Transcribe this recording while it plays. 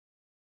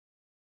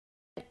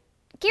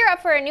Gear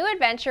up for a new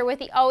adventure with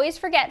the always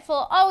forgetful,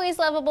 always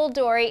lovable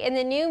Dory in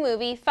the new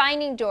movie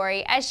Finding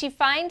Dory as she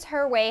finds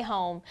her way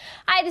home.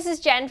 Hi, this is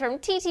Jen from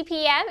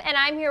TTPM, and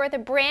I'm here with a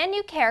brand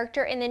new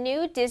character in the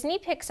new Disney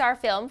Pixar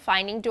film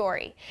Finding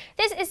Dory.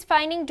 This is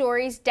Finding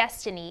Dory's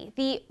Destiny,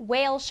 the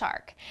whale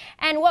shark.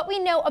 And what we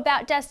know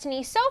about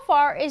Destiny so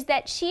far is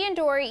that she and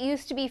Dory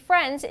used to be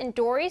friends in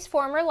Dory's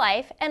former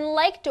life, and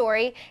like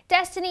Dory,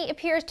 Destiny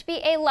appears to be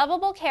a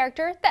lovable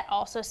character that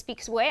also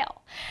speaks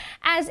whale.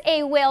 As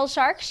a whale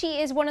shark, she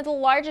is one of the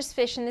largest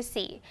fish in the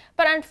sea,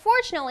 but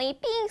unfortunately,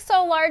 being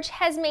so large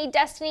has made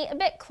Destiny a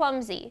bit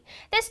clumsy.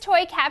 This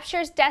toy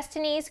captures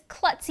Destiny's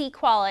klutzy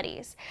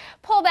qualities.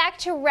 Pull back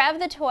to rev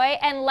the toy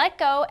and let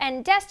go,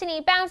 and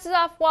Destiny bounces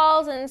off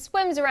walls and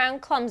swims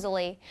around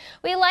clumsily.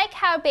 We like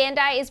how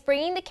Bandai is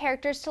bringing the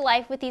characters to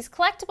life with these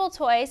collectible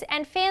toys,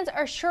 and fans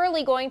are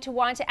surely going to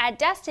want to add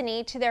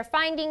Destiny to their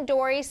Finding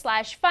Dory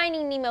 /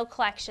 Finding Nemo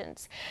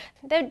collections.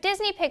 The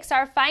Disney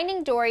Pixar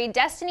Finding Dory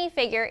Destiny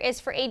figure is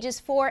for ages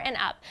 4 and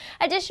up.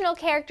 Additional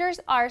characters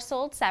are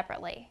sold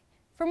separately.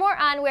 For more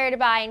on where to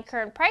buy and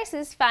current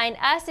prices, find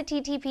us at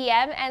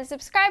TTPM and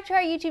subscribe to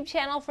our YouTube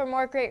channel for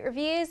more great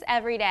reviews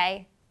every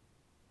day.